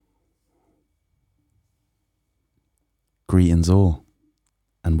Greetings all,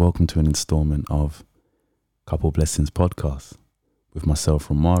 and welcome to an installment of Couple Blessings Podcast with myself,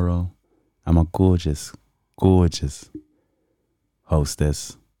 Romaro, and my gorgeous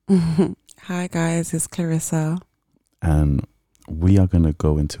hostess. Hi guys, it's Clarissa. And we are going to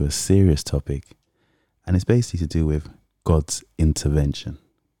go into a serious topic, and it's basically to do with God's intervention.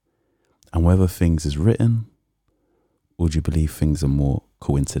 And whether things is written, or do you believe things are more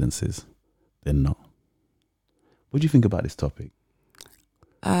coincidences than not? What do you think about this topic?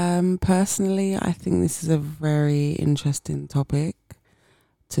 Personally, I think this is a very interesting topic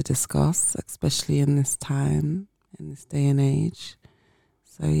to discuss, especially in this time, in this day and age.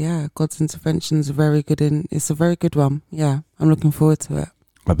 So yeah, God's intervention is it's a very good one. Yeah, I'm looking forward to it.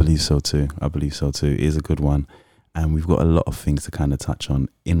 I believe so too. It is a good one. And we've got a lot of things to kind of touch on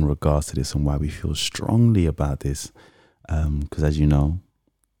in regards to this and why we feel strongly about this. Because as you know,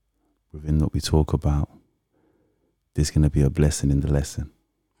 within what we talk about, there's going to be a blessing in the lesson.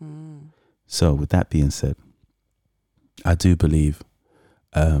 So with that being said, I do believe,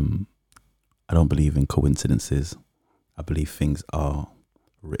 I don't believe in coincidences. I believe things are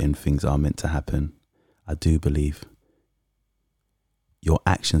written, things are meant to happen. I do believe your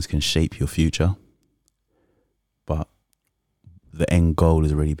actions can shape your future, but the end goal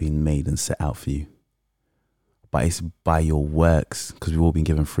has already been made and set out for you. But it's by your works, because we've all been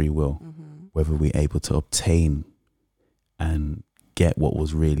given free will, whether we're able to obtain and get what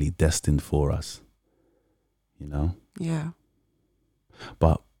was really destined for us, you know? Yeah.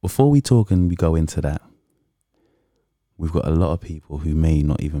 But before we talk and we go into that, we've got a lot of people who may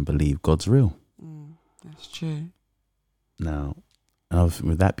not even believe God's real. That's true. Now,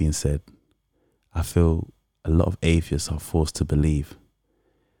 with that being said, I feel a lot of atheists are forced to believe,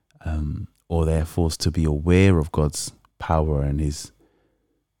 or they're forced to be aware of God's power and his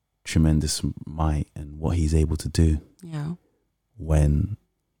tremendous might and what he's able to do. Yeah. When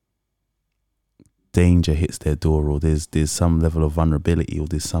danger hits their door, or there's some level of vulnerability, or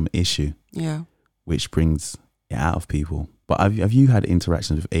there's some issue, Yeah. which brings it out of people. But have you had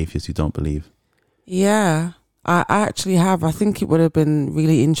interactions with atheists who don't believe? Yeah, I actually have. I think it would have been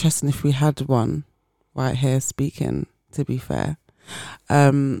really interesting if we had one right here speaking, to be fair.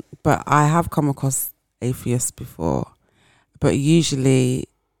 But I have come across atheists before, but usually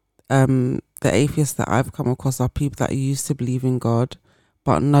the atheists that I've come across are people that used to believe in God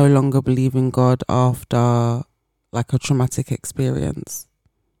but no longer believe in God after like a traumatic experience.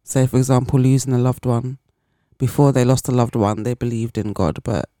 Say, for example, losing a loved one. Before they lost a loved one, they believed in God,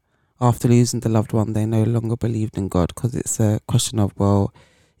 but after losing the loved one, they no longer believed in God, because it's a question of, well,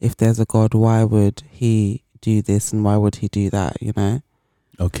 if there's a God, why would he do this and why would he do that, you know?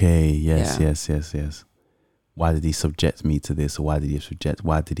 Okay, yes. Why did he subject me to this? Or why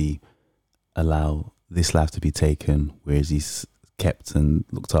did he allow this life to be taken, whereas he's kept and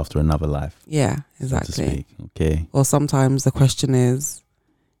looked after another life? Yeah, exactly. So to speak. Okay. Or sometimes the question is,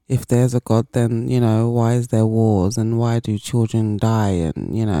 if there's a God, then, you know, why is there wars and why do children die?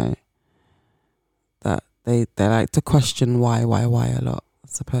 And, you know, that they like to question why a lot, I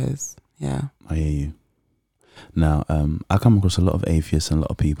suppose. Yeah. I hear you. Now, I come across a lot of atheists and a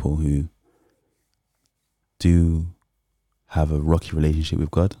lot of people who do have a rocky relationship with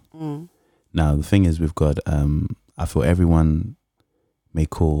God. Now, the thing is with God, I feel everyone may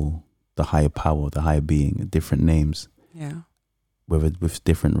call the higher power, the higher being, different names. Yeah. Whether with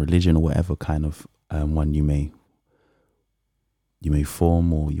different religion or whatever kind of one you may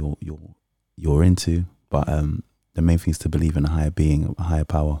form or you're into. But the main thing is to believe in a higher being, a higher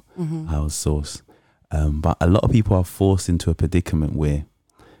power, a higher source. But a lot of people are forced into a predicament where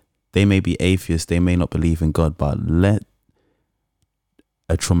they may be atheists, they may not believe in God, but let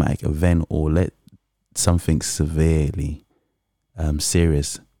a traumatic event or let something severely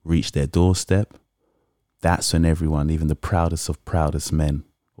serious reach their doorstep. That's when everyone, even the proudest men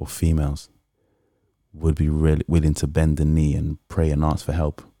or females, would be really willing to bend the knee and pray and ask for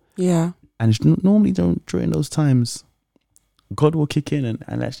help. Yeah. And normally during those times, God will kick in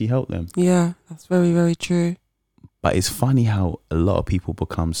and actually help them. Yeah, that's very, very true. But it's funny how a lot of people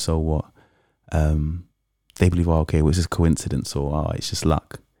become so what? They believe, oh, okay, well, it's just coincidence, or oh, it's just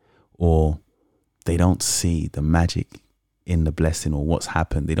luck. Or they don't see the magic in the blessing or what's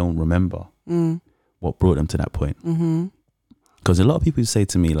happened. They don't remember what brought them to that point. Because a lot of people say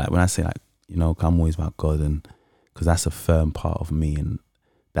to me, like, when I say, like, you know, I'm always about God, and because that's a firm part of me, and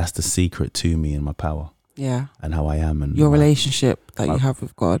that's the secret to me and my power. Yeah. And how I am. And your relationship that you have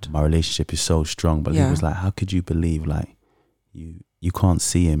with God. My relationship is so strong. But it was like, how could you believe, like, you can't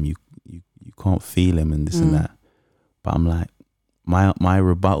see him, you can't feel him and this and that. But I'm like, my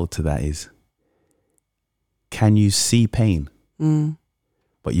rebuttal to that is, can you see pain? Mm.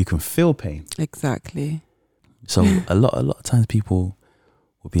 But you can feel pain. Exactly. So a lot of times people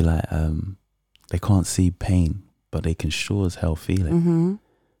will be like, they can't see pain, but they can sure as hell feel it. Mm-hmm.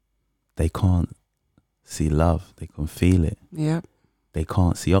 They can't see love, they can feel it. Yep. They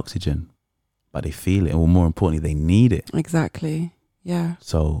can't see oxygen, but they feel it. Or more importantly, they need it. Exactly. Yeah.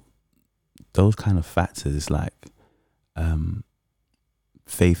 So those kind of factors, it's like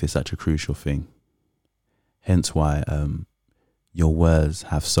faith is such a crucial thing. Hence why your words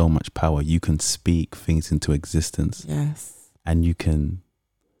have so much power. You can speak things into existence. Yes. And you can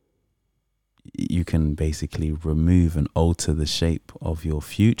basically remove and alter the shape of your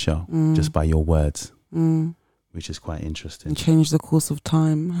future just by your words, which is quite interesting. And change the course of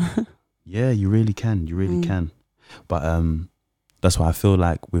time. Yeah, you really can. You really can. But that's why I feel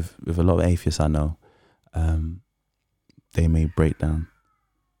like with a lot of atheists I know, they may break down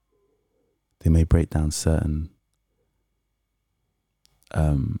certain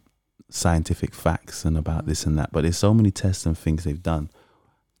scientific facts and about this and that. But there's so many tests and things they've done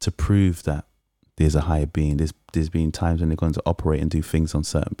to prove that there's a higher being. There's been times when they're going to operate and do things on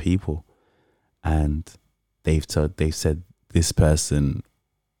certain people, and they've said this person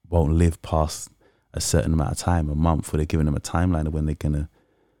won't live past a certain amount of time, a month, or they're giving them a timeline of when they're gonna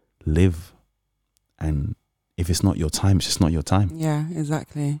live. And if it's not your time, it's just not your time. Yeah,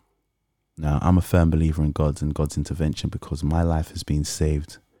 exactly. Now, I'm a firm believer in God's intervention, because my life has been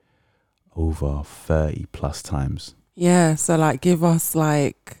saved over 30 plus times. Yeah, so like give us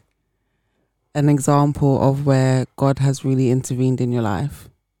like an example of where God has really intervened in your life.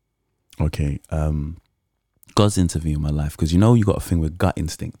 Okay, God's intervened in my life because you got a thing with gut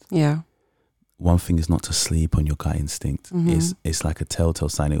instinct. Yeah. One thing is not to sleep on your gut instinct. It's like a telltale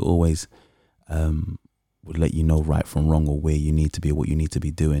sign. It always would let you know right from wrong, or where you need to be, or what you need to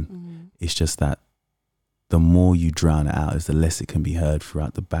be doing. It's just that the more you drown it out, is the less it can be heard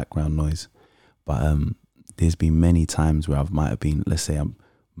throughout the background noise. But there's been many times where I might have been, let's say I'm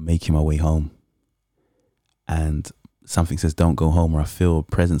making my way home and something says don't go home, or I feel a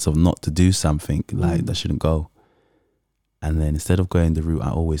presence of not to do something like that shouldn't go. And then instead of going the route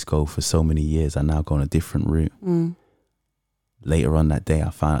I always go for so many years, I now go on a different route. Later on that day, I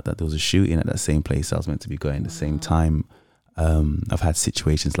found out that there was a shooting at that same place I was meant to be going at the same time. I've had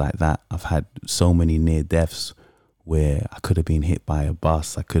situations like that. I've had so many near deaths where I could have been hit by a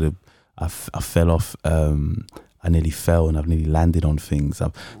bus. I fell off. I nearly fell and I've nearly landed on things.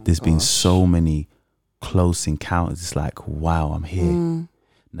 There's been so many close encounters. It's like, wow, I'm here.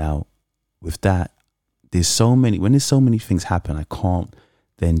 Now, with that, when there's so many things happen, I can't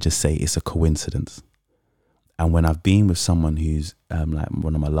then just say it's a coincidence. And when I've been with someone who's like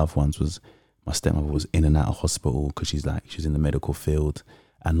one of my loved ones my stepmother was in and out of hospital because she's in the medical field.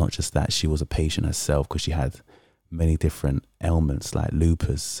 And not just that, she was a patient herself because she had many different ailments like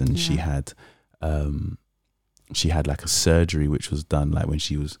lupus, and she had like a surgery which was done like when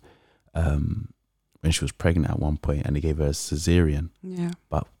she was pregnant at one point, and they gave her a cesarean. Yeah.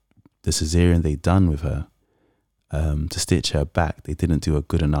 But the cesarean they done with her to stitch her back, they didn't do a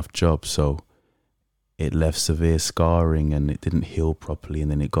good enough job, so it left severe scarring and it didn't heal properly, and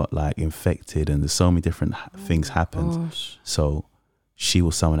then it got like infected, and there's so many different things happened. Gosh. So she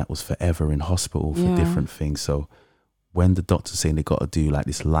was someone that was forever in hospital for different things. So when the doctor's saying they got to do like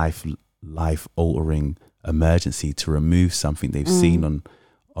this life altering emergency to remove something they've seen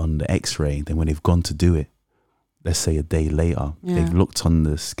on the x-ray, then when they've gone to do it, let's say a day later, they've looked on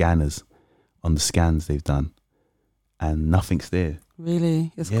the scans they've done, and nothing's there.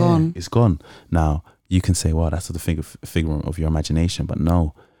 Really? It's gone. It's gone. Now you can say, well, that's the figure of your imagination, but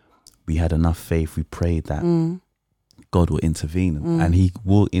no, we had enough faith. We prayed that God will intervene, and he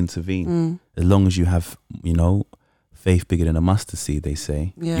will intervene as long as you have, faith bigger than a mustard seed, they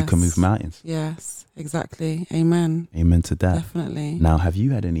say. Yes. You can move mountains. Yes, exactly. Amen. Amen to that. Definitely. Now, have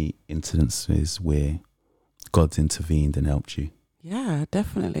you had any incidences where God's intervened and helped you? Yeah,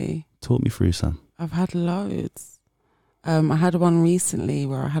 definitely. Talk me through some. I've had loads. I had one recently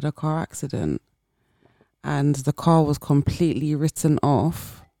where I had a car accident and the car was completely written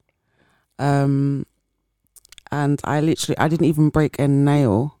off. And I didn't even break a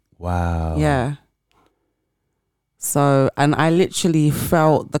nail. Wow. Yeah. So, and I literally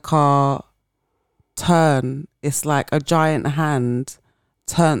felt the car turn. It's like a giant hand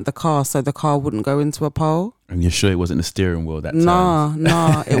turned the car so the car wouldn't go into a pole. And you're sure it wasn't the steering wheel that turned?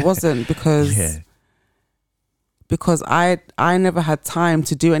 No, it wasn't because I never had time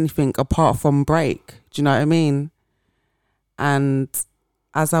to do anything apart from brake. Do you know what I mean? And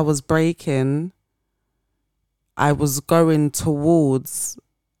as I was braking, I was going towards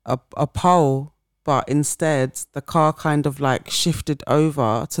a pole, but instead the car kind of like shifted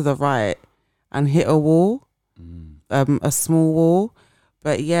over to the right and hit a wall, a small wall.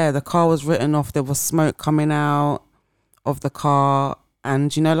 But yeah, the car was written off. There was smoke coming out of the car.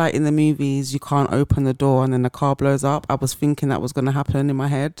 And you know, like in the movies, you can't open the door and then the car blows up. I was thinking that was going to happen in my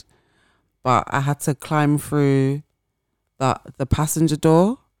head, but I had to climb through the passenger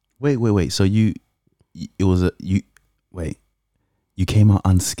door. Wait. So you came out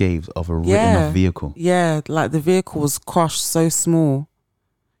unscathed of a written off vehicle. Yeah, like the vehicle was crushed so small.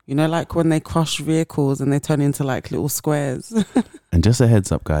 You know, like when they crush vehicles and they turn into like little squares. And just a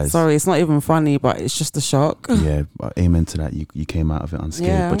heads up, guys. Sorry, it's not even funny, but it's just a shock. Yeah, amen to that. You came out of it unscathed.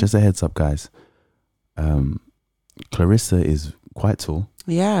 Yeah. But just a heads up, guys. Clarissa is quite tall.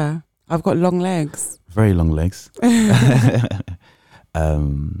 Yeah, I've got long legs. Very long legs.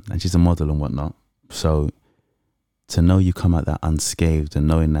 And she's a model and whatnot. So to know you come out that unscathed and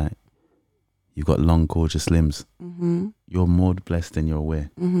knowing that you've got long, gorgeous limbs, you're more blessed than you're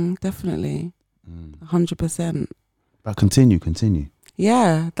aware. Definitely. 100%. But continue.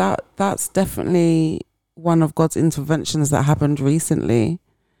 Yeah, that's definitely one of God's interventions that happened recently.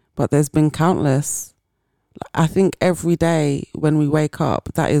 But there's been countless. I think every day when we wake up,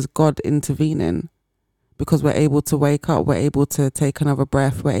 that is God intervening. Because we're able to wake up, we're able to take another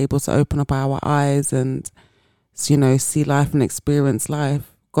breath, we're able to open up our eyes and, you know, see life and experience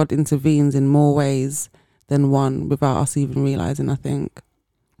life. God intervenes in more ways than one without us even realizing, I think.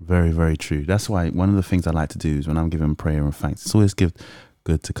 Very, very true. That's why one of the things I like to do is when I'm giving prayer and thanks, it's always good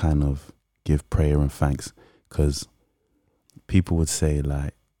to kind of give prayer and thanks, because people would say,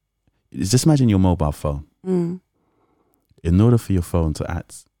 like, just imagine your mobile phone. In order for your phone to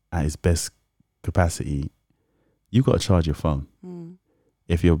act at its best capacity, you've got to charge your phone.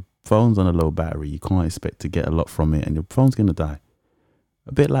 If your phone's on a low battery, you can't expect to get a lot from it and your phone's going to die.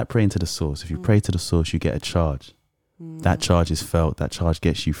 A bit like praying to the source. If you pray to the source, you get a charge. That charge is felt, that charge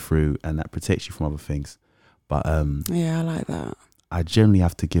gets you through, and that protects you from other things. But yeah, I like that. I generally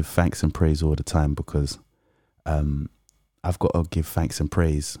have to give thanks and praise all the time, because I've got to give thanks and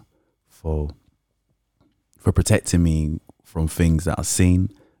praise for protecting me from things that are seen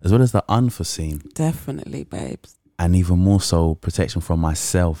as well as the unforeseen. Definitely, babes. And even more so, protection from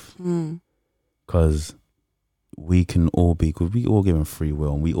myself. Because we can all be, because we all given free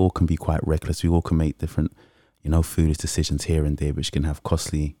will and we all can be quite reckless. We all can make different, foolish decisions here and there, which can have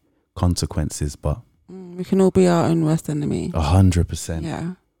costly consequences. But we can all be our own worst enemy. 100%.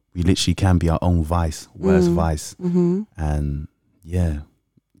 Yeah. We literally can be our own vice, worst vice. And yeah,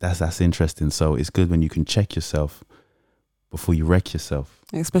 that's interesting. So it's good when you can check yourself before you wreck yourself.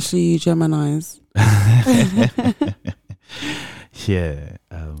 Especially you Geminis. Yeah,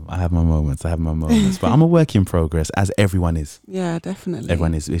 I have my moments. But I'm a work in progress, as everyone is. Yeah, definitely.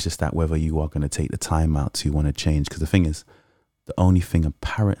 Everyone is. It's just that whether you are going to take the time out to want to change. Because the thing is, the only thing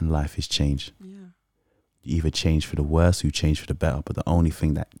apparent in life is change. Yeah. You either change for the worse or you change for the better. But the only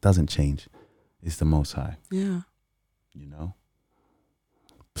thing that doesn't change is the Most High. Yeah.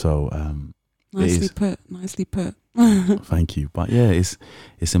 So, Nicely put. Thank you. But yeah,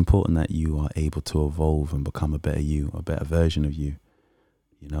 it's important that you are able to evolve and become a better you, a better version of you,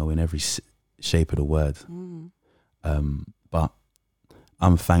 in every shape of the word. But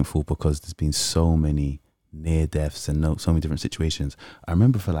I'm thankful because there's been so many near deaths and so many different situations. I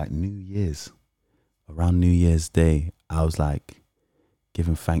remember for like around New Year's Day, I was like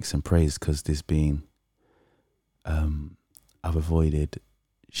giving thanks and praise because there's been, I've avoided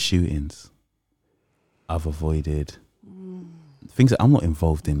shootings. I've avoided things that I'm not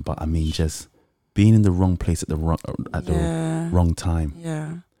involved in, but I mean just being in the wrong place at the wrong time.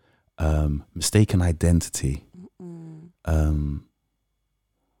 Yeah. Mistaken identity.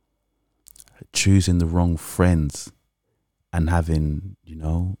 Choosing the wrong friends and having,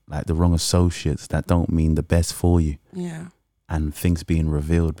 like the wrong associates that don't mean the best for you. Yeah. And things being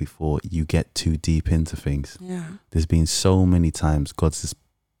revealed before you get too deep into things. Yeah. There's been so many times God's just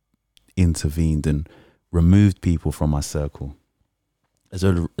intervened and removed people from my circle, as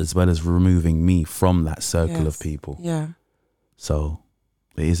well as removing me from that circle of people. Yeah. So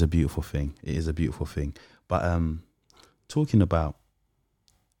it is a beautiful thing. But talking about,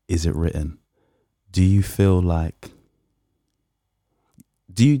 is it written? Do you feel like?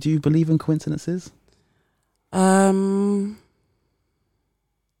 Do you believe in coincidences? Do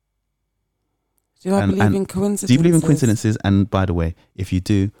I believe in coincidences? Do you believe in coincidences? And by the way, if you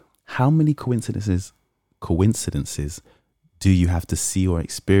do, how many coincidences do you have to see or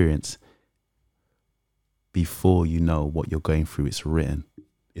experience before you know what you're going through? It's written.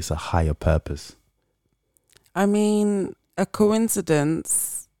 It's a higher purpose. I mean, a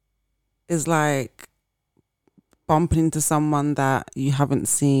coincidence is like bumping into someone that you haven't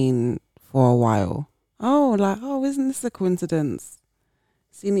seen for a while. Oh, isn't this a coincidence?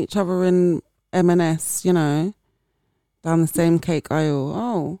 Seeing each other in M&S, you know, down the same cake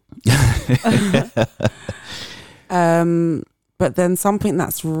aisle. But then something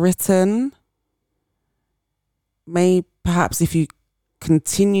that's written, perhaps if you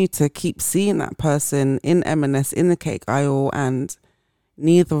continue to keep seeing that person in M&S in the cake aisle and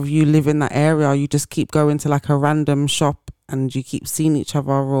neither of you live in that area, you just keep going to like a random shop and you keep seeing each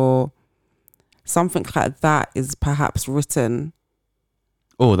other, or something like that is perhaps written.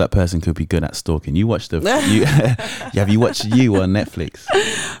 Or that person could be good at stalking. You watch have you watched You on Netflix?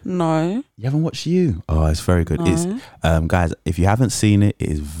 No. You haven't watched You? Oh, it's very good. No. It's guys, if you haven't seen it, it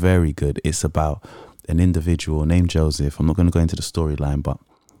is very good. It's about an individual named Joseph. I'm not going to go into the storyline, but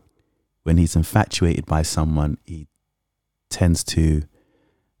when he's infatuated by someone, he tends to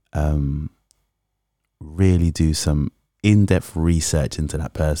really do some in-depth research into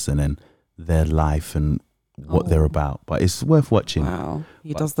that person and their life and what they're about. But it's worth watching. Wow.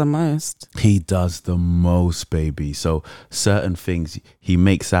 He does the most. He does the most, baby. So certain things he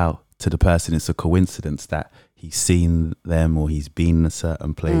makes out to the person, it's a coincidence that he's seen them or he's been in a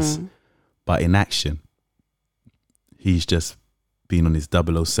certain place. But in action, he's just been on his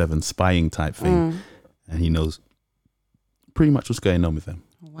 007 spying type thing. And he knows pretty much what's going on with them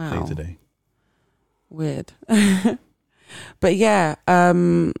day to day. Weird. But yeah,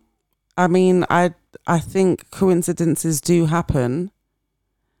 I mean, I think coincidences do happen.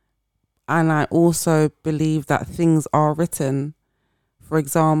 And I also believe that things are written. For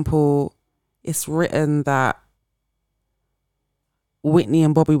example, it's written that Whitney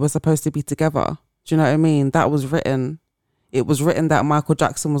and Bobby were supposed to be together. Do you know what I mean? That was written. It was written that Michael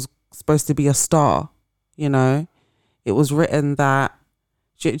Jackson was supposed to be a star, you know? It was written that...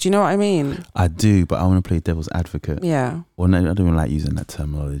 Do you know what I mean? I do, but I want to play devil's advocate. Yeah. Well, no, I don't even like using that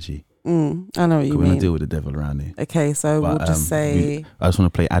terminology. I know what you mean. We don't deal with the devil around here. Okay, so we'll just say... I just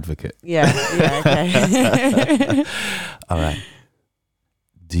want to play advocate. Yeah, okay. All right.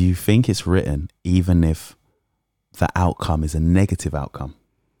 Do you think it's written even if the outcome is a negative outcome?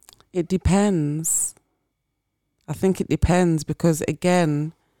 It depends. I think it depends because,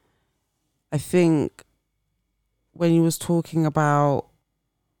 again, I think when you was talking about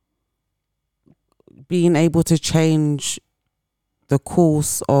being able to change the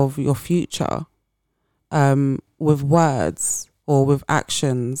course of your future with words or with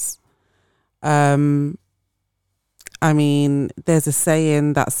actions. I mean, there's a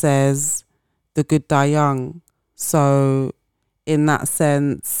saying that says the good die young. So in that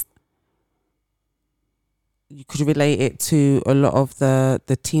sense, you could relate it to a lot of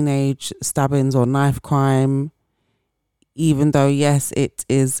the teenage stabbings or knife crime. Even though, yes, it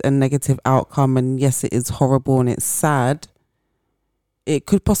is a negative outcome and yes, it is horrible and it's sad, it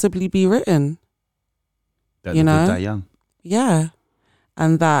could possibly be written. That you know? Die young. Yeah.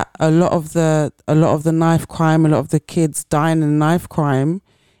 And that a lot of the knife crime, a lot of the kids dying in knife crime,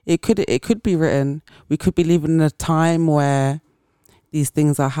 it could be written. We could be living in a time where these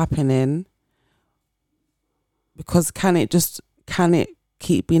things are happening. Because can it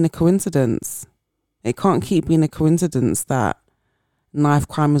keep being a coincidence? It can't keep being a coincidence that knife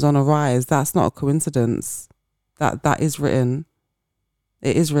crime is on a rise. That's not a coincidence. That is written.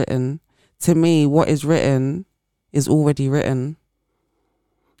 It is written. To me, what is written is already written.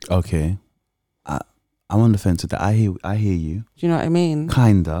 Okay. I'm on the fence with that. I hear you. Do you know what I mean?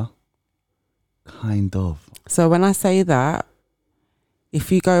 Kind of. So when I say that,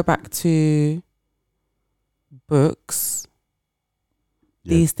 if you go back to books,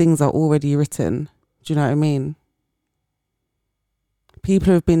 these things are already written. Do you know what I mean?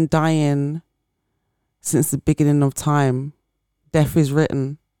 People have been dying since the beginning of time. Death is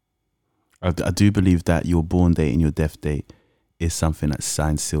written. I do believe that your born date and your death date is something that's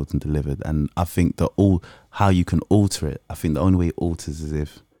signed, sealed and delivered. And I think how you can alter it, I think the only way it alters is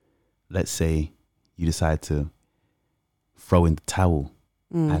if, let's say, you decide to throw in the towel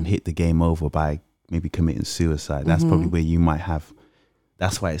and hit the game over by maybe committing suicide. That's probably where you might have.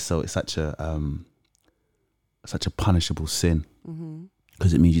 That's why it's such a punishable sin,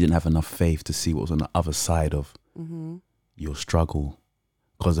 because it means you didn't have enough faith to see what was on the other side of your struggle.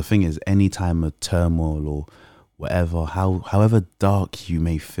 Because the thing is, any time of turmoil or whatever, however dark you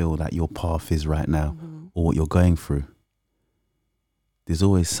may feel that your path is right now or what you're going through, there's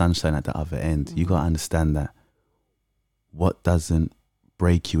always sunshine at the other end. You got to understand that what doesn't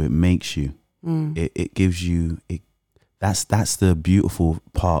break you, it makes you. It gives you. That's the beautiful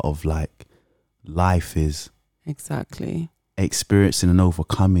part of like life is exactly experiencing and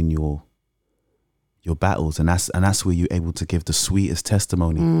overcoming your your battles, and that's where you're able to give the sweetest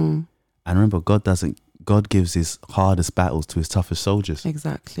testimony. Mm. And remember, God gives his hardest battles to his toughest soldiers.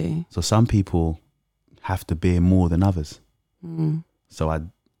 Exactly. So some people have to bear more than others. Mm. So I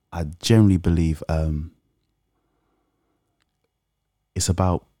generally believe it's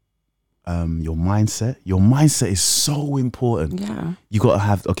about your mindset. Your mindset is so important. Yeah. You got to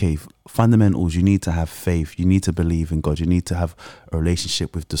have, fundamentals. You need to have faith. You need to believe in God. You need to have a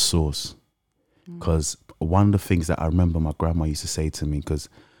relationship with the source. Because one of the things that I remember my grandma used to say to me, because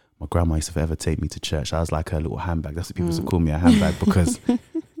my grandma used to forever take me to church. I was like her little handbag. That's what people used to call me, a handbag, because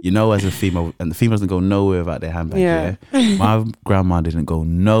as a female, and the female doesn't go nowhere without their handbag. Yeah. My grandma didn't go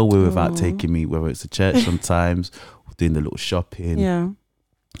nowhere without taking me, whether it's to church sometimes, doing the little shopping. Yeah.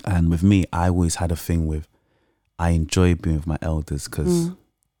 And with me, I always had a thing with, I enjoy being with my elders because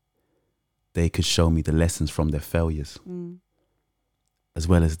they could show me the lessons from their failures, as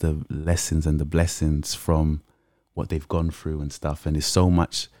well as the lessons and the blessings from what they've gone through and stuff. And it's so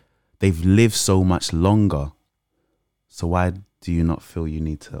much, they've lived so much longer. So why do you not feel you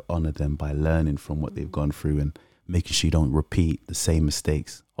need to honor them by learning from what they've gone through and making sure you don't repeat the same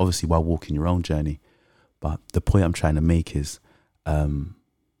mistakes, obviously while walking your own journey. But the point I'm trying to make is,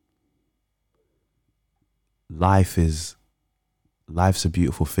 life's a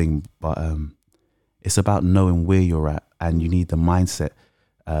beautiful thing, but it's about knowing where you're at, and you need the mindset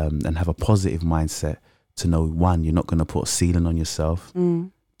and have a positive mindset to know, one, you're not going to put a ceiling on yourself.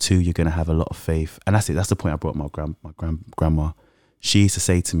 Two, you're going to have a lot of faith. And that's it. That's the point I brought my grandma. She used to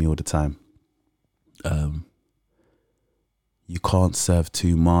say to me all the time, you can't serve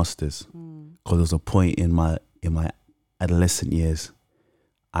two masters. Because there was a point in my adolescent years,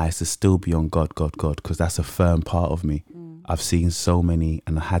 I used to still be on God, because that's a firm part of me. I've seen so many,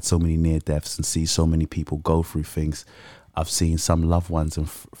 and I had so many near deaths, and see so many people go through things. I've seen some loved ones and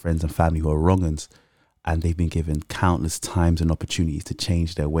friends and family who are wrong-uns, and they've been given countless times and opportunities to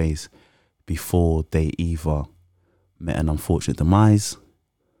change their ways before they either met an unfortunate demise,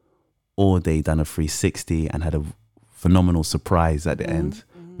 or they done a 360 and had a phenomenal surprise at the end,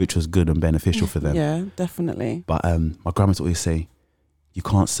 which was good and beneficial for them. Yeah, definitely. But my grandma always say, you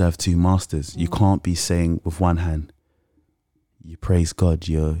can't serve two masters. You can't be saying with one hand, you praise God,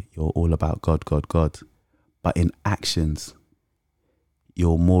 you're all about God. But in actions,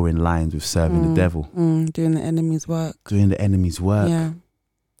 you're more in line with serving the devil. Doing the enemy's work. Yeah.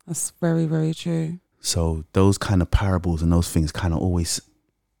 That's very, very true. So those kind of parables and those things kind of always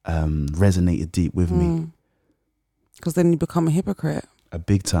resonated deep with me. Because then you become a hypocrite. A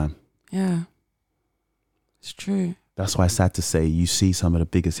big time. Yeah. It's true. That's why it's sad to say you see some of the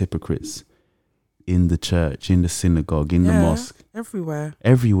biggest hypocrites in the church, in the synagogue, in the mosque. Everywhere,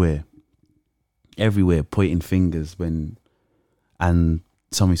 pointing fingers and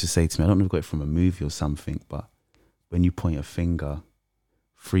someone used to say to me, I don't know if I got it from a movie or something, but when you point a finger,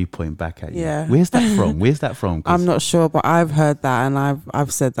 3 point back at you. Yeah. Where's that from? I'm not sure, but I've heard that, and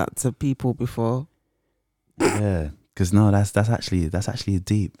I've said that to people before. Yeah, because no, that's actually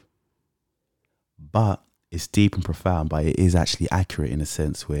deep. But it's deep and profound, but it is actually accurate in a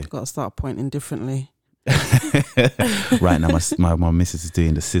sense where... Got to start pointing differently. Right now, my missus is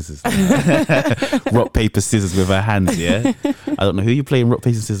doing the scissors. Rock, paper, scissors with her hands, yeah? I don't know who you're playing rock,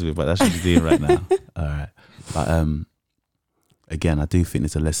 paper, scissors with, but that's what she's doing right now. All right. But again, I do think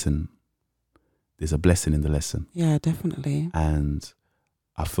there's a lesson. There's a blessing in the lesson. Yeah, definitely. And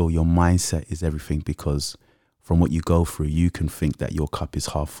I feel your mindset is everything, because from what you go through, you can think that your cup is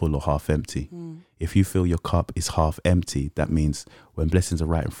half full or half empty. If you feel your cup is half empty, that means when blessings are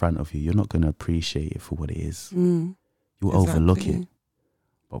right in front of you, you're not going to appreciate it for what it is. You'll overlook it.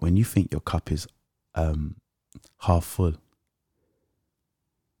 But when you think your cup is half full,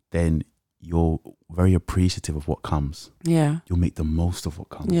 then you're very appreciative of what comes. Yeah. You'll make the most of what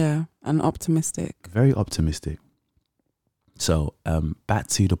comes. Yeah, and optimistic. Very optimistic. So back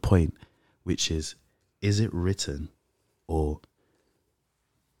to the point, which is it written or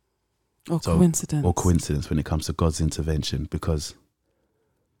coincidence? Or coincidence when it comes to God's intervention? Because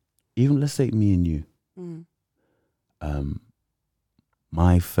even, let's say me and you,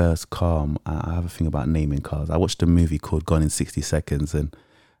 my first car, I have a thing about naming cars. I watched a movie called Gone in 60 Seconds, and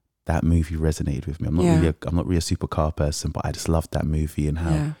that movie resonated with me. I'm not really a super car person, but I just loved that movie and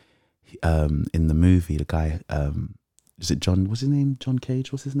how in the movie the guy, is it John? What's his name? John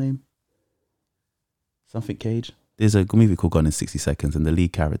Cage? What's his name? Something Cage. There's a movie called Gone in 60 Seconds, and the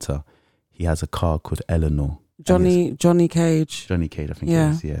lead character, he has a car called Eleanor. Johnny Cage. Johnny Cage, I think it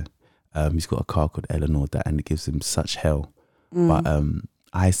is. Yeah. He's got a car called Eleanor, and it gives him such hell. But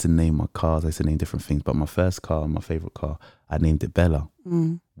I used to name my cars. I used to name different things. But my first car, my favorite car, I named it Bella.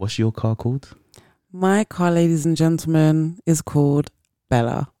 What's your car called? My car, ladies and gentlemen, is called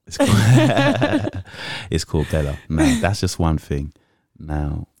Bella. It's called Bella. Now, that's just one thing.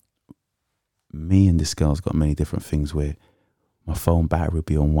 Now, me and this girl's got many different things where my phone battery will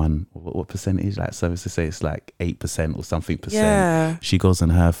be on what percentage? Like, so it's to say it's like 8% or something percent. Yeah. She goes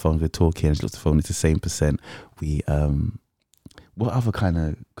on her phone, we're talking, and she looks at the phone, it's the same percent. We, what other kind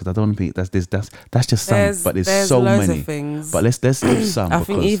of, because I don't want to be, that's just some, but there's so loads many. Of things. But let's give some. I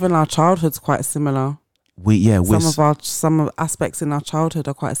think even our childhood's quite similar. Some aspects in our childhood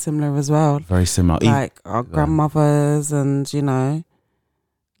are quite similar as well. Very similar. Like our grandmothers and,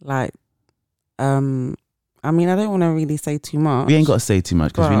 like, I mean, I don't want to really say too much. We ain't got to say too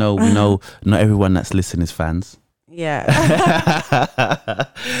much because we know not everyone that's listening is fans. Yeah.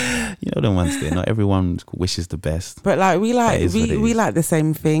 The ones there. Not everyone wishes the best. But like we like the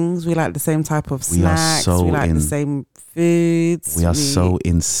same things. We like the same type of snacks. We like the same foods. We are so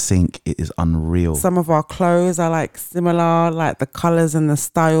in sync. It is unreal. Some of our clothes are like similar, like the colours and the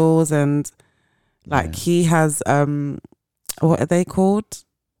styles, and like he has what are they called?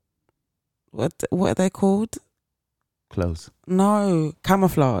 What are they called? Clothes. No,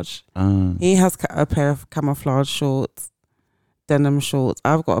 camouflage. He has a pair of camouflage shorts, denim shorts.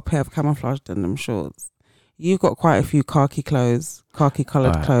 I've got a pair of camouflage denim shorts. You've got quite a few khaki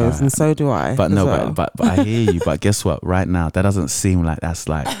coloured clothes, and so do I. But no, but I hear you. But guess what? Right now, that doesn't seem like that's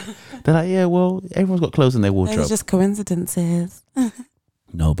like. They're like, yeah, well, everyone's got clothes in their wardrobe. It's just coincidences.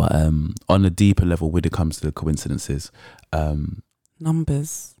 No, but on a deeper level, when it comes to the coincidences,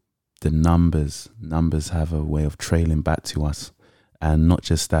 numbers. The numbers have a way of trailing back to us. And not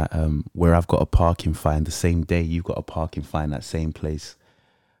just that, where I've got a parking fine the same day, you've got a parking fine that same place.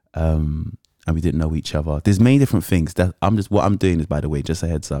 And we didn't know each other. There's many different things that what I'm doing is, by the way, just a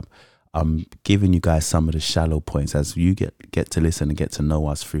heads up, I'm giving you guys some of the shallow points. As you get to listen and get to know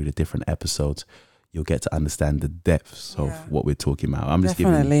us through the different episodes, you'll get to understand the depths of what we're talking about. I'm just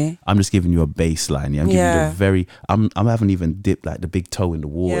giving you a baseline. Yeah? I haven't even dipped like the big toe in the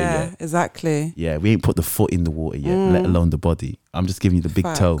water yet. Yeah, exactly. Yeah, we ain't put the foot in the water yet, let alone the body. I'm just giving you the big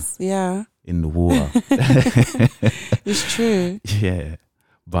toe in the water. It's true. Yeah.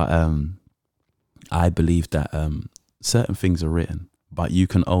 But I believe that certain things are written, but you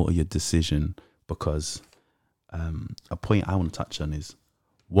can alter your decision, because a point I want to touch on is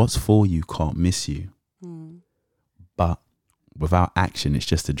what's for you can't miss you. But without action, it's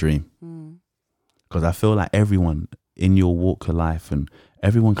just a dream. Because I feel like everyone in your walk of life, and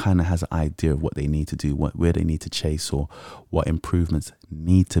everyone kind of has an idea of what they need to do, where they need to chase, or what improvements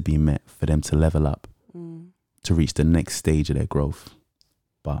need to be met for them to level up, to reach the next stage of their growth.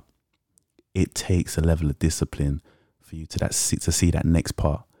 But it takes a level of discipline for you to see that next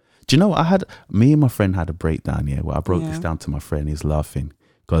part. Do you know what? Me and my friend had a breakdown here where I broke this down to my friend. He's laughing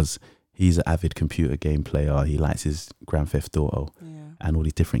because he's an avid computer game player. He likes his Grand Theft Auto and all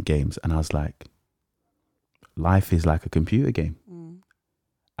these different games. And I was like, life is like a computer game.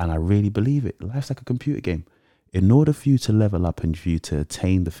 And I really believe it. Life's like a computer game. In order for you to level up and for you to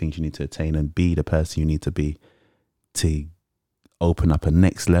attain the things you need to attain and be the person you need to be, to open up a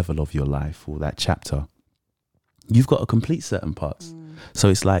next level of your life or that chapter, you've got to complete certain parts. So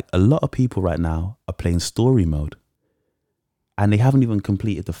it's like a lot of people right now are playing story mode and they haven't even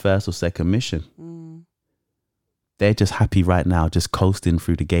completed the first or second mission. They're just happy right now, just coasting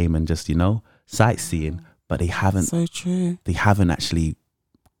through the game and just, sightseeing, but they haven't. So true. They haven't actually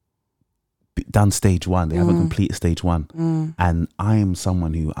done stage one. They haven't completed stage one. And I am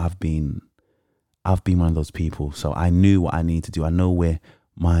someone who I've been one of those people. So I knew what I needed to do. I know where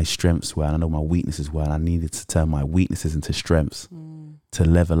my strengths were, and I know my weaknesses were, and I needed to turn my weaknesses into strengths to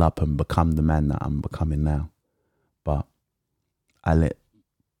level up and become the man that I'm becoming now. But I let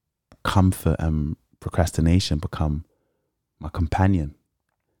comfort and procrastination become my companion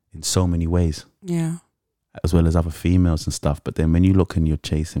in so many ways. Yeah. As well as other females and stuff. But then when you look and you're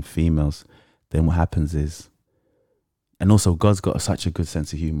chasing females, then what happens is, and also God's got such a good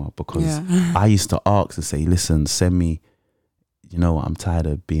sense of humor, because I used to ask and say, listen, send me, I'm tired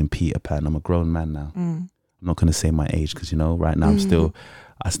of being Peter Pan. I'm a grown man now. I'm not going to say my age because, right now I still,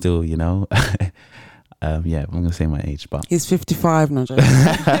 I'm going to say my age, but he's 55 now.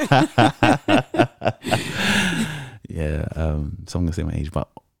 Yeah. So I'm going to say my age, but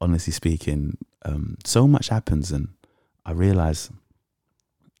honestly speaking, so much happens, and I realize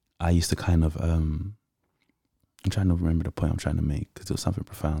I used to kind of, I'm trying to remember the point I'm trying to make because it was something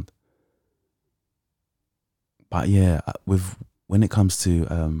profound. But yeah, when it comes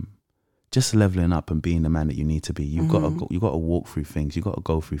to just leveling up and being the man that you need to be, you've got to walk through things. You got to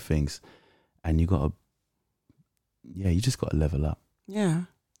go through things, and you just got to level up. Yeah.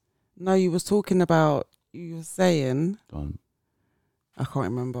 No, you was talking about, you were saying, Go on. I can't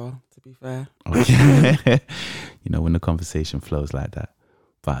remember, to be fair. Okay. You know, when the conversation flows like that.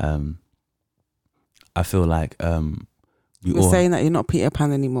 But I feel like you were saying that you're not Peter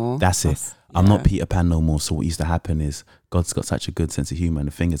Pan anymore. That's it. I'm not Peter Pan no more. So what used to happen is God's got such a good sense of humor. And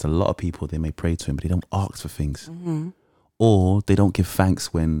the thing is, a lot of people, they may pray to him, but they don't ask for things. Mm-hmm. Or they don't give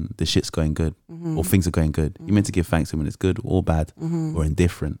thanks when the shit's going good or things are going good. You're meant to give thanks when it's good or bad or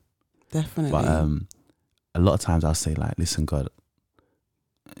indifferent. Definitely. But a lot of times I'll say like, listen, God,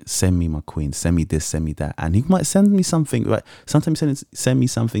 send me my queen, send me this, send me that. And he might send me something, right? Sometimes send me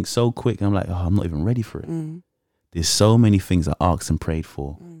something so quick and I'm like, oh, I'm not even ready for it. There's so many things I asked and prayed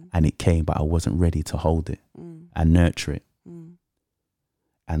for and it came, but I wasn't ready to hold it and nurture it.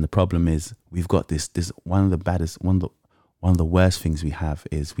 And the problem is we've got this one of the worst things we have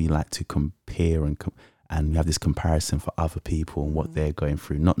is we like to compare and we have this comparison for other people and what they're going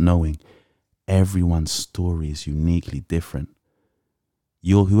through, not knowing everyone's story is uniquely different.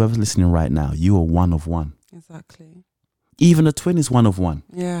 Whoever's listening right now, you are one of one. Exactly. Even a twin is one of one.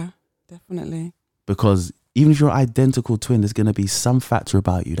 Yeah, definitely. Because even if you're an identical twin, there's going to be some factor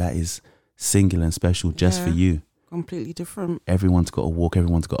about you that is singular and special just for you. Completely different. Everyone's got a walk.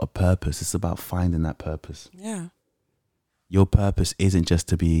 Everyone's got a purpose. It's about finding that purpose. Yeah. Your purpose isn't just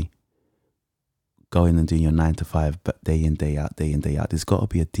to be going and doing your 9 to 5, but day in, day out, day in, day out. There's got to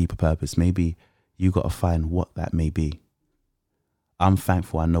be a deeper purpose. Maybe you got to find what that may be. I'm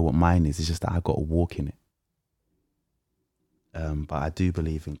thankful I know what mine is. It's just that I got to walk in it. But I do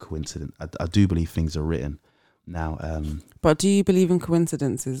believe in coincidence. I do believe things are written. Now, but do you believe in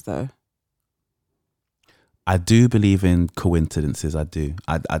coincidences though? I do believe in coincidences. I do.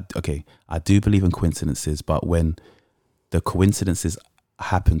 Okay. I do believe in coincidences, but when the coincidences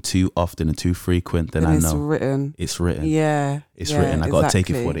happen too often and too frequent, then I know written. It's written. Yeah. It's written. I got to take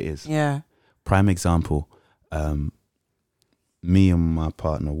it for what it is. Yeah. Prime example. Me and my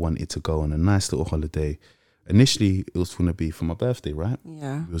partner wanted to go on a nice little holiday. Initially, it was going to be for my birthday, right?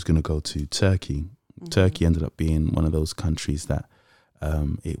 Yeah. We was going to go to Turkey. Turkey ended up being one of those countries that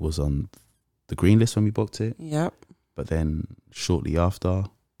it was on the green list when we booked it. Yep. But then shortly after,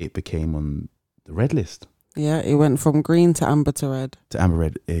 it became on the red list. Yeah, it went from green to amber to red. To amber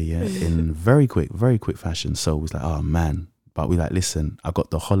red, yeah, in very quick fashion. So it was like, oh man. But we like, listen, I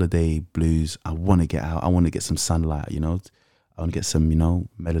got the holiday blues. I want to get out. I want to get some sunlight, I want to get some,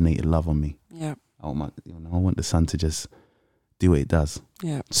 melanated love on me. Yeah. I want the sun to just do what it does.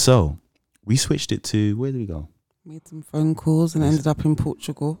 Yeah. So we switched it to, where did we go? Made some phone calls and ended up in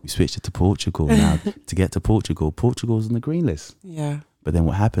Portugal. We switched it to Portugal. Now, to get to Portugal's on the green list. Yeah. But then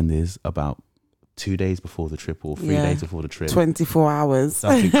what happened is about 2 days before the trip or 3 days before the trip. 24 hours.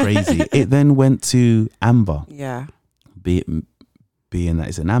 Something crazy. It then went to amber. Yeah. Being that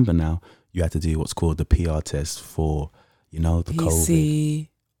it's an amber now, you have to do what's called the PR test for, the COVID.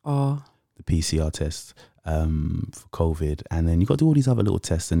 The PCR test for COVID. And then you got to do all these other little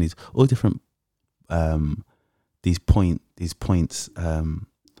tests and these all different these points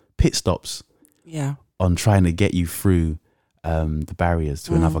pit stops on trying to get you through the barriers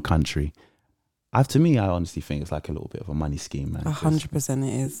to another country. I honestly think it's like a little bit of a money scheme, man. 100%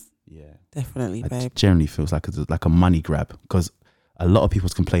 it is. Yeah, definitely, babe. It generally feels like a money grab because a lot of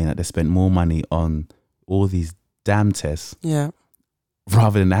people's complain that they spent more money on all these damn tests,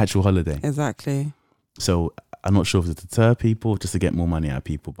 rather than the actual holiday. Exactly. So I'm not sure if it's to deter people, just to get more money out of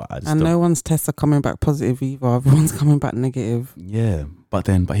people, but no one's tests are coming back positive either. Everyone's coming back negative. Yeah, but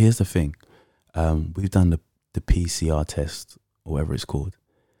here's the thing: we've done the PCR test, or whatever it's called.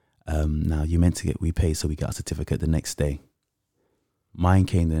 Now you're meant to we paid, so we got a certificate the next day. Mine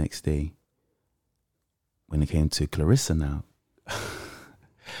came the next day. When it came to Clarissa now,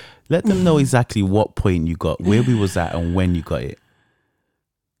 let them know exactly what point you got, where we was at and when you got it.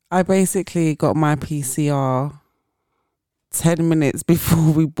 I basically got my PCR 10 minutes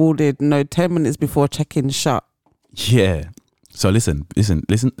before we boarded. No, 10 minutes before check-in shut. Yeah. So listen.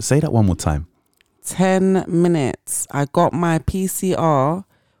 Say that one more time. 10 minutes. I got my PCR,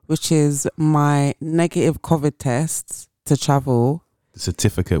 which is my negative COVID tests to travel. The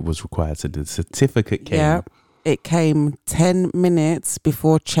certificate was required. So the certificate came. Yeah. It came 10 minutes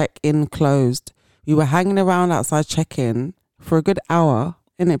before check-in closed. We were hanging around outside check-in for a good hour.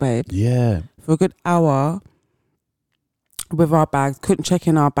 Innit, babe? Yeah. For a good hour with our bags. Couldn't check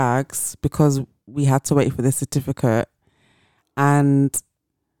in our bags because we had to wait for the certificate. And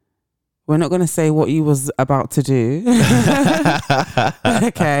we're not going to say what you was about to do.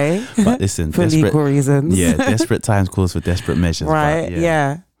 Okay. But listen, for legal reasons. Yeah, desperate times calls for desperate measures. Right,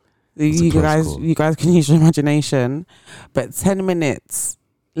 yeah. You guys can use your imagination. But 10 minutes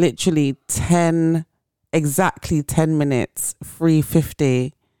literally exactly 10 minutes,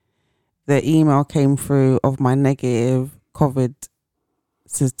 3:50, the email came through of my negative COVID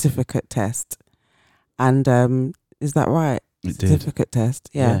certificate test. And is that right? It certificate test,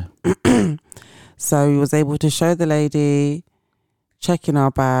 yeah. So we was able to show the lady, check in our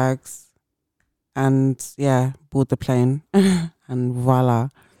bags, and board the plane, and voila.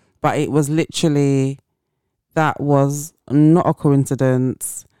 But it was literally, that was not a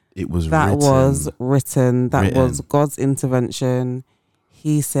coincidence. It was that written. was written. That was God's intervention.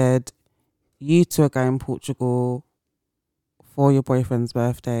 He said, "You two are going to Portugal for your boyfriend's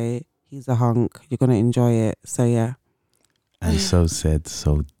birthday. He's a hunk. You're gonna enjoy it." So yeah. And so said,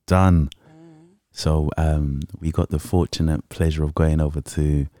 so done. So we got the fortunate pleasure of going over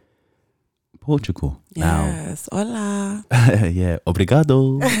to Portugal. Yes, hola. Yeah,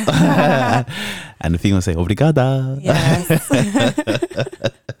 obrigado. And the thing will say, obrigada. Yes.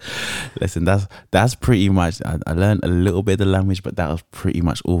 Listen, that's pretty much, I learned a little bit of the language, but that was pretty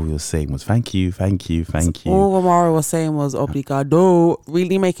much all we were saying was thank you, thank you, thank you. All Romaro was saying was obrigado,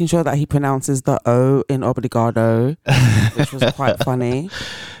 really making sure that he pronounces the O in obrigado, which was quite funny.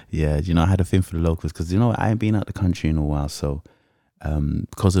 Yeah, I had a thing for the locals because, I ain't been out the country in a while. So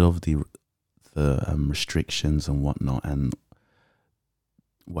because of the restrictions and whatnot and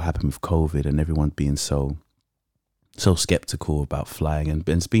what happened with COVID and everyone being so skeptical about flying and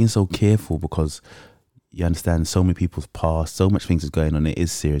being so careful because you understand so many people's past, so much things is going on. It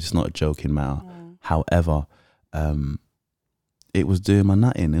is serious. It's not a joking matter. However, it was doing my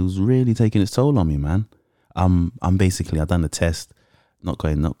nutting. It was really taking its toll on me, man. I'm basically, I done a test, not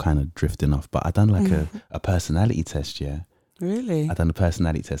kind of drifting off, but I done like a personality test, yeah. Really? I done a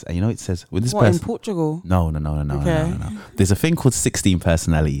personality test, and it says with this in Portugal? No. Okay. No. There's a thing called 16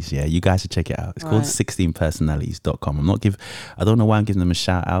 Personalities. Yeah, you guys should check it out. It's called 16personalities.com. I don't know why I'm giving them a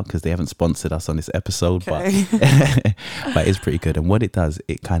shout out because they haven't sponsored us on this episode, okay. but it's pretty good. And what it does,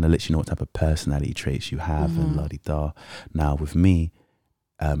 it kind of lets you know what type of personality traits you have and la-di-da. Now with me,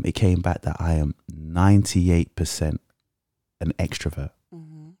 it came back that I am 98% an extrovert.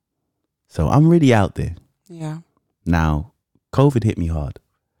 So I'm really out there. Yeah. Now, COVID hit me hard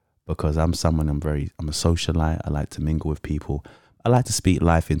because I'm a socialite. I like to mingle with people. I like to speak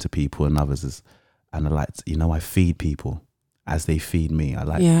life into people and others. And I like to, I feed people as they feed me.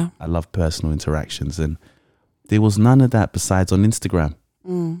 I love personal interactions. And there was none of that besides on Instagram.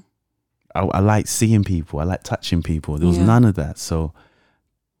 I like seeing people. I like touching people. There was none of that. So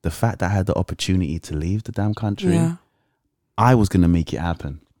the fact that I had the opportunity to leave the damn country, I was going to make it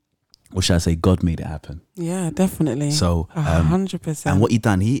happen. Or should I say God made it happen? Yeah, definitely. So 100%. And what he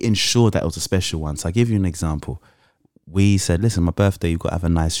done, he ensured that it was a special one. So I'll give you an example. We said, listen, my birthday, you've got to have a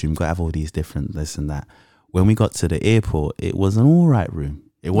nice room, you've got to have all these different this and that. When we got to the airport, it was an all right room.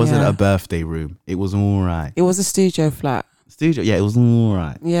 It wasn't a birthday room. It was all right. It was a studio flat. Yeah, it was all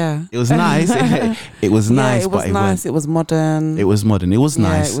right. Yeah. It was nice. It was nice, but it was It was modern. It was modern. It was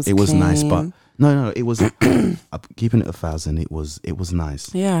nice. It was nice, but no, it was I'm keeping it 1,000. It was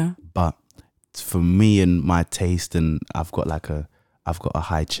nice. Yeah. But for me and my taste, and I've got a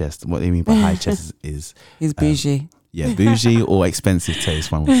high chest. What do you mean by high chest is he's bougie. Bougie or expensive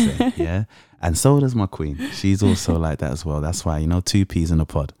taste, one would say. Yeah. And so does my queen. She's also like that as well. That's why, 2 peas in a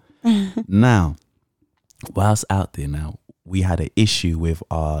pod. Now, whilst out there now, we had an issue with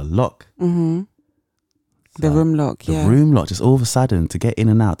our lock. The room lock, The room lock, just all of a sudden, to get in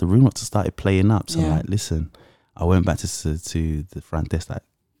and out, the room lock just started playing up. So I'm like, listen, I went back to the front desk, like,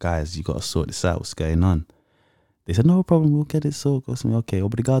 guys, you got to sort this out. What's going on? They said, no problem, we'll get it sorted. I said, okay,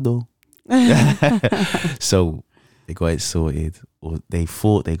 obrigado. So they got it sorted, or they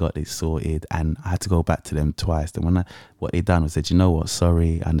thought they got it sorted, and I had to go back to them twice. Then what they done was said, you know what,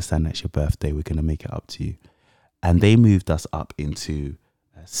 sorry, I understand that's your birthday, we're going to make it up to you. And they moved us up into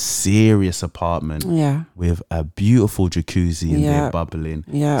a serious apartment with a beautiful jacuzzi in there bubbling.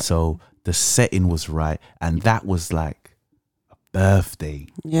 Yeah. So the setting was right, and that was like birthday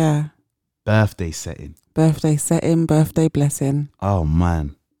setting, birthday blessing. Oh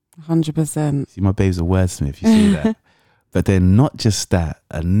man, 100%. See, my babe's a wordsmith, you see that. But then not just that,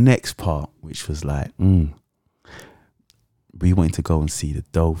 a next part which was like we wanted to go and see the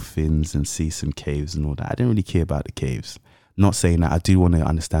dolphins and see some caves and all that. I didn't really care about the caves. Not saying that, I do want to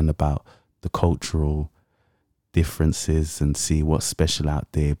understand about the cultural differences and see what's special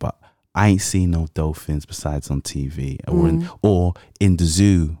out there, but I ain't seen no dolphins besides on TV or in the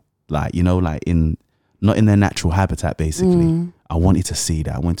zoo, like, not in their natural habitat, basically. I wanted to see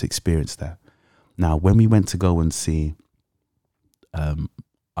that. I wanted to experience that. Now, when we went to go and see our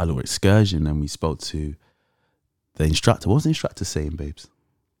little excursion and we spoke to the instructor, what was the instructor saying, babes?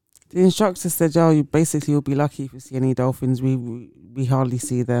 The instructor said, "Oh, you basically will be lucky if you see any dolphins. We hardly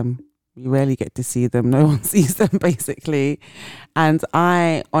see them. We rarely get to see them. No one sees them, basically." And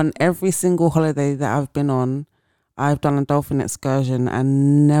on every single holiday that I've been on, I've done a dolphin excursion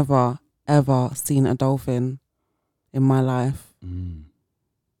and never, ever seen a dolphin in my life.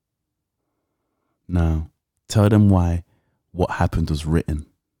 No. Tell them why what happened was written.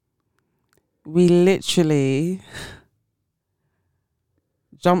 We literally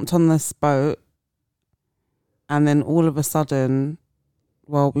jumped on this boat, and then all of a sudden,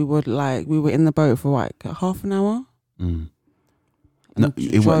 well, we were in the boat for like half an hour. No,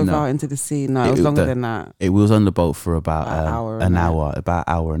 drove out into the sea. No, it was longer than that. It was on the boat for about an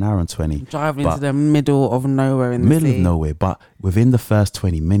hour and 20. Driving into the middle of nowhere in the sea. Middle of nowhere, but within the first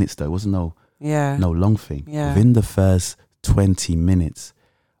 20 minutes though, it wasn't no long thing. Yeah. Within the first 20 minutes,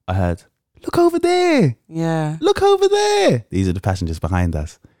 I heard, "Look over there. Yeah. Look over there." These are the passengers behind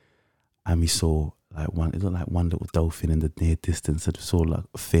us. And we saw it looked like one little dolphin in the near distance. I saw like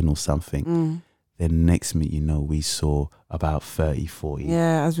a fin or something. Then next minute, we saw about 30, 40.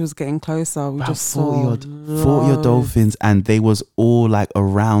 Yeah, as we was getting closer, we just saw 40 odd dolphins, and they was all like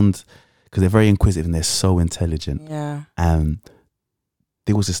around, because they're very inquisitive and they're so intelligent. Yeah. And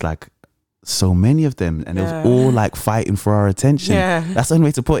there was just like so many of them, and it was all like fighting for our attention. Yeah. That's the only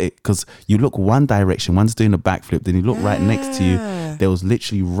way to put it, because you look one direction, one's doing a backflip, then you look right next to you. There was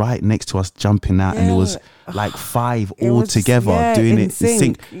literally right next to us jumping out, and it was like 5 all together doing it in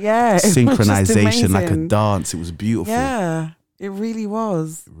sync. Yeah, synchronization, like a dance. It was beautiful. Yeah, it really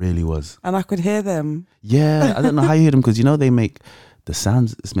was. It really was. And I could hear them. Yeah, I don't know how you hear them, because they make the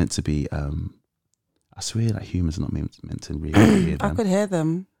sounds. It's meant to be. I swear, like humans are not meant to really hear them. I could hear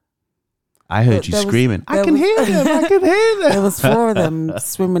them. I heard you screaming. I can hear them. I can hear them. There was 4 of them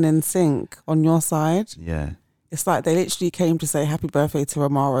swimming in sync on your side. Yeah. It's like they literally came to say happy birthday to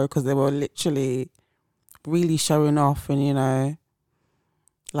Romaro, because they were literally really showing off and,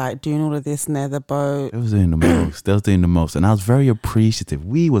 like doing all of this near the boat. They was doing the most. They was doing the most. And I was very appreciative.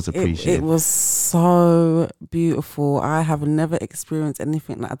 We was appreciative. It was so beautiful. I have never experienced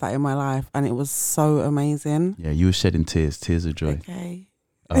anything like that in my life. And it was so amazing. Yeah, you were shedding tears of joy. Okay.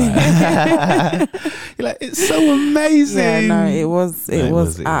 Right. You're like, it's so amazing. Yeah, no, it was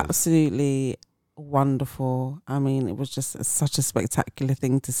absolutely wonderful. I mean, it was just such a spectacular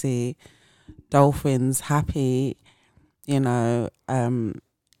thing to see dolphins happy, in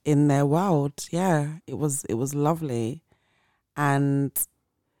their world. Yeah, it was lovely. And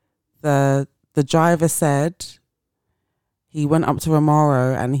the driver said, he went up to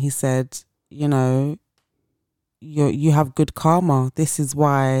Romaro and he said, you have good karma. This is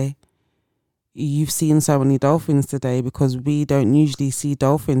why you've seen so many dolphins today, because we don't usually see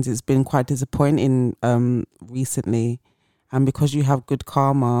dolphins. It's been quite disappointing recently, and because you have good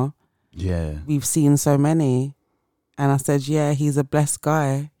karma, we've seen so many. And I said, yeah, he's a blessed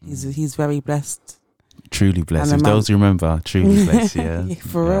guy. He's very blessed. Truly blessed. If those who remember, truly blessed. Yeah.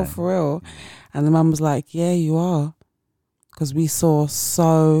 For real. And the mum was like, yeah, you are, because we saw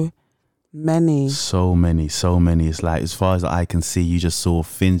so many. It's like, as far as I can see, you just saw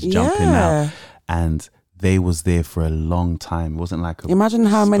fins jumping out, and they was there for a long time. It wasn't like imagine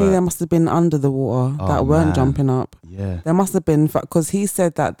how many there must have been under the water that weren't jumping up. Yeah, there must have been, because he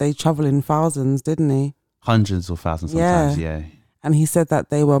said that they travel in thousands, didn't he? Hundreds or thousands sometimes. Yeah. And he said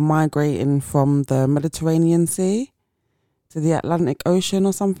that they were migrating from the Mediterranean Sea to the Atlantic Ocean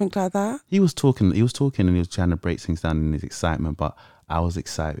or something like that. He was talking and he was trying to break things down in his excitement, but I was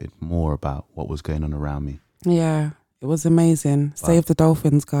excited more about what was going on around me. Yeah, it was amazing. Save the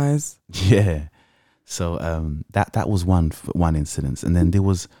dolphins, guys. Yeah. So that was one incident. And then there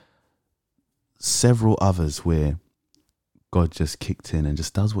was several others where God just kicked in and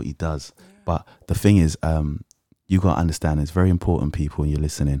just does what he does. Yeah. But the thing is, you got to understand, it's very important, people, when you're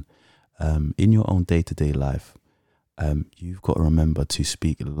listening, in your own day-to-day life, you've got to remember to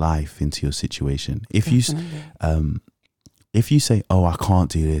speak life into your situation. If you say, oh, I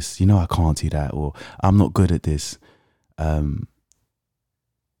can't do this, I can't do that, or I'm not good at this, the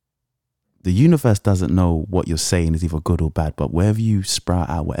universe doesn't know what you're saying is either good or bad. But wherever you sprout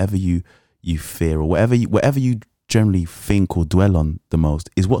out, whatever you fear, or whatever you generally think or dwell on the most,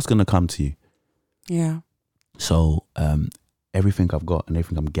 is what's going to come to you. Yeah. So everything I've got and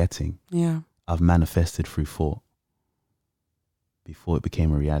everything I'm getting, I've manifested through thought before it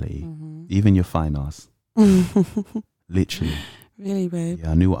became a reality. Mm-hmm. Even your fine ass. Literally. Really, babe?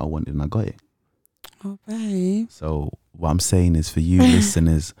 Yeah, I knew what I wanted and I got it. Oh, babe. So what I'm saying is, for you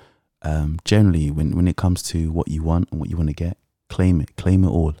listeners, generally when it comes to what you want and what you want to get, claim it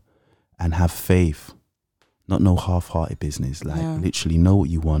all, and have faith. Not no half-hearted business. Like literally know what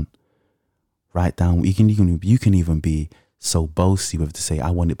you want Write down. You can even be so boasty with to say,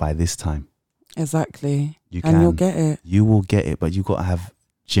 I want it by this time. Exactly. You and can. you'll get it. You will get it, but you got to have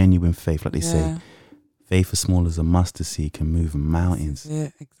genuine faith. Like they say, faith as small as a mustard seed can move mountains. Yeah,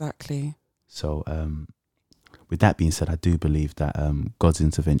 exactly. So with that being said, I do believe that God's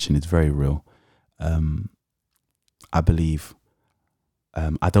intervention is very real. I believe,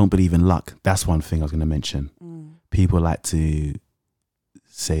 I don't believe in luck. That's one thing I was going to mention. People like to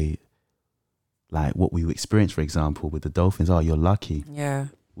say, like what we experienced, for example, with the dolphins. Oh, you're lucky. Yeah.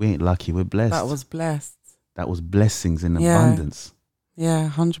 We ain't lucky. We're blessed. That was blessed. That was blessings in abundance.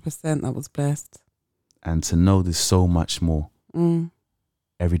 Yeah, 100% that was blessed. And to know there's so much more.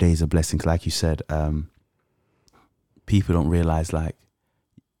 Every day is a blessing. Like you said, people don't realize, like,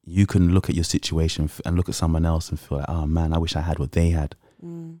 you can look at your situation and look at someone else and feel like, oh man, I wish I had what they had.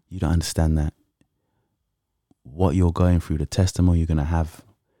 You don't understand that what you're going through, the testimony you're going to have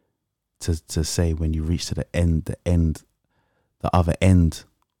to say when you reach to the other end.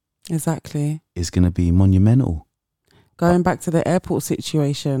 Exactly. Is going to be monumental. Going back to the airport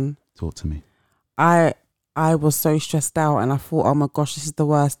situation. Talk to me. I was so stressed out and I thought, oh my gosh, this is the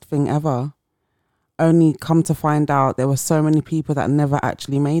worst thing ever. Only come to find out there were so many people that never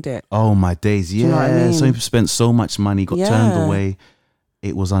actually made it. Oh my days, yeah. You know what I mean? So people spent so much money, got turned away.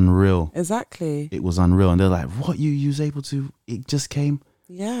 It was unreal. Exactly. It was unreal. And they're like, what, you was able to, it just came?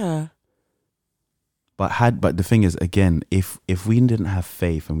 Yeah. But the thing is, again, if we didn't have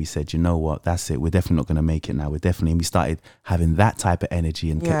faith and we said, you know what, that's it, we're definitely not going to make it now. And we started having that type of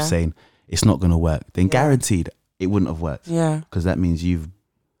energy and kept saying, it's not going to work. Then guaranteed it wouldn't have worked. Yeah. Because that means you've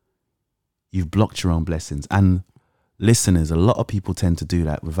blocked your own blessings. And listeners, a lot of people tend to do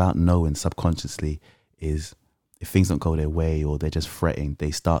that without knowing subconsciously, is if things don't go their way or they're just fretting, they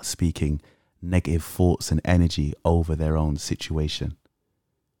start speaking negative thoughts and energy over their own situation.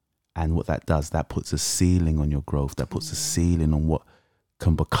 And what that does, that puts a ceiling on your growth. That puts a ceiling on what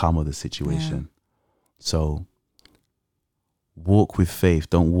can become of the situation. So walk with faith.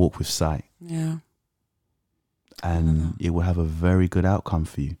 Don't walk with sight. Yeah. And it will have a very good outcome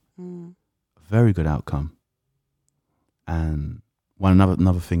for you. A very good outcome. And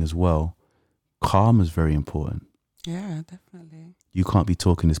another thing as well, calm is very important. Yeah, definitely. You can't be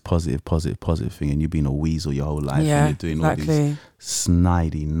talking this positive thing and you've been a weasel your whole life and you're doing all these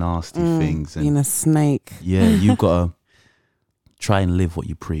snidey, nasty things. And being a snake. Yeah, you've got to try and live what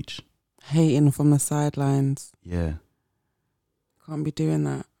you preach. Hating from the sidelines. Yeah. Can't be doing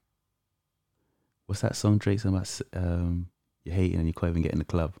that. What's that song Drake saying about you're hating and you can't even get in the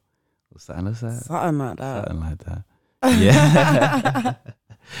club? Something like that. Something like that. Something like that. Yeah.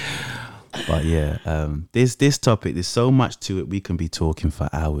 But yeah, this topic, there's so much to it. We can be talking for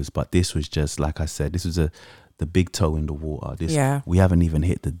hours, but this was just, like I said, this was the big toe in the water. We haven't even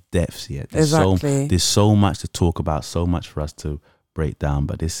hit the depths yet. There's so much to talk about, so much for us to break down.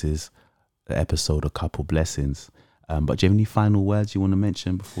 But this is the episode, A Couple Blessings. But do you have any final words you want to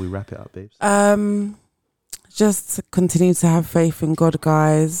mention before we wrap it up, babes? Just continue to have faith in God,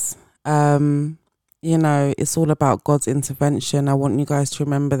 guys. You know, it's all about God's intervention. I want you guys to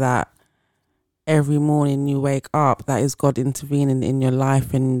remember that every morning you wake up, that is God intervening in your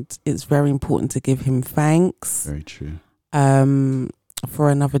life, and it's very important to give him thanks. Very true. For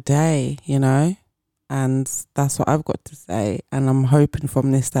another day, you know, and that's what I've got to say. And I'm hoping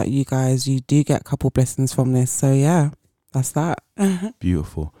from this that you do get a couple blessings from this. So yeah, that's that.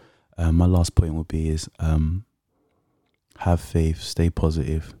 Beautiful. My last point would be is have faith, stay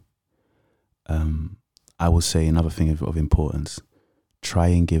positive. I will say another thing of importance. Try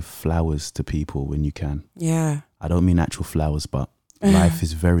and give flowers to people when you can. Yeah. I don't mean actual flowers, but life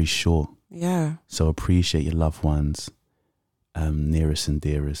is very short. Yeah. So appreciate your loved ones, nearest and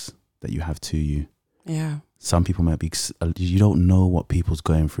dearest that you have to you. Yeah. Some people might be, you don't know what people's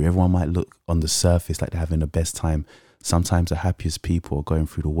going through. Everyone might look on the surface like they're having the best time. Sometimes the happiest people are going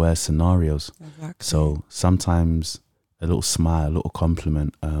through the worst scenarios. Exactly. So sometimes a little smile, a little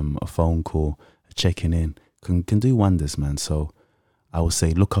compliment, a phone call, a checking in can do wonders, man. So I would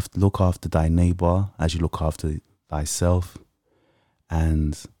say look after thy neighbor as you look after thyself,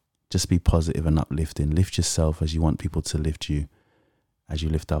 and just be positive and uplifting. Lift yourself as you want people to lift you, as you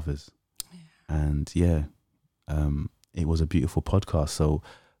lift others. Yeah. And yeah, it was a beautiful podcast. So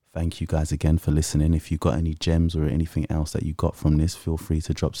thank you guys again for listening. If you got any gems or anything else that you got from this, feel free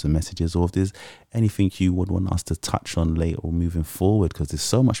to drop some messages, or if there's anything you would want us to touch on later or moving forward, because there's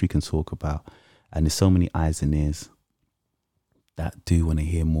so much we can talk about and there's so many eyes and ears that do want to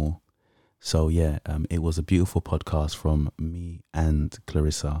hear more. So yeah, it was a beautiful podcast from me and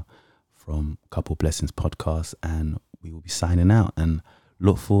Clarissa from Couple Blessings Podcast, and we will be signing out and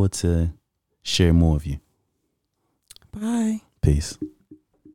look forward to share more of you. Bye. Peace.